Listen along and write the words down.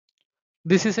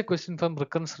This is a question from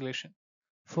recurrence relation.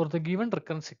 For the given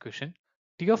recurrence equation,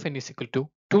 T of n is equal to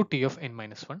 2T of n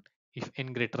minus 1 if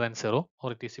n greater than 0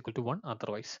 or it is equal to 1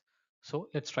 otherwise. So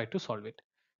let's try to solve it.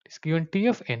 It is given T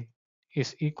of n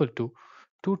is equal to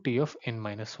 2T of n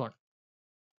minus 1.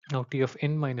 Now T of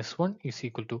n minus 1 is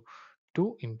equal to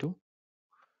 2 into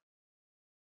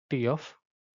T of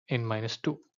n minus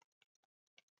 2.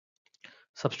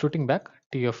 Substituting back,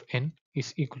 T of n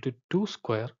is equal to 2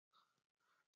 square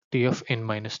T of n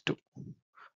minus 2.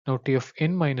 Now T of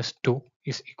n minus 2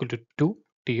 is equal to 2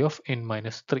 T of n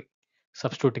minus 3.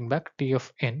 Substituting back, T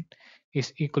of n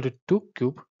is equal to 2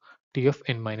 cube T of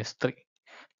n minus 3.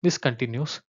 This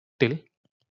continues till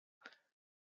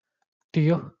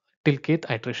till kth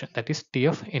iteration, that is T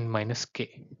of n minus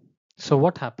k. So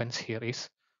what happens here is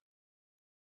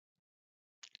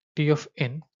T of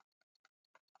n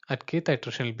at kth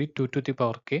iteration will be 2 to the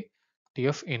power k T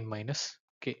of n minus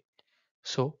k.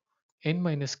 So n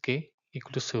minus k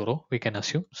equal to 0 we can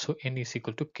assume. So n is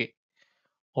equal to k.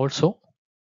 Also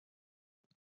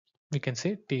we can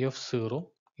say T of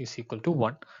 0 is equal to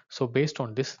 1. So based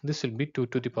on this will be 2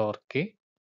 to the power k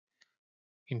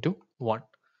into 1.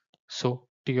 So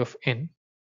T of n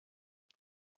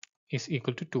is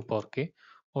equal to 2 power k.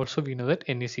 Also we know that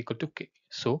n is equal to k.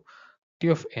 So T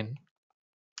of n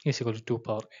is equal to 2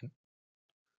 power n.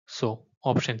 So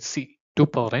option C, 2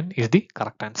 power n is the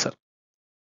correct answer.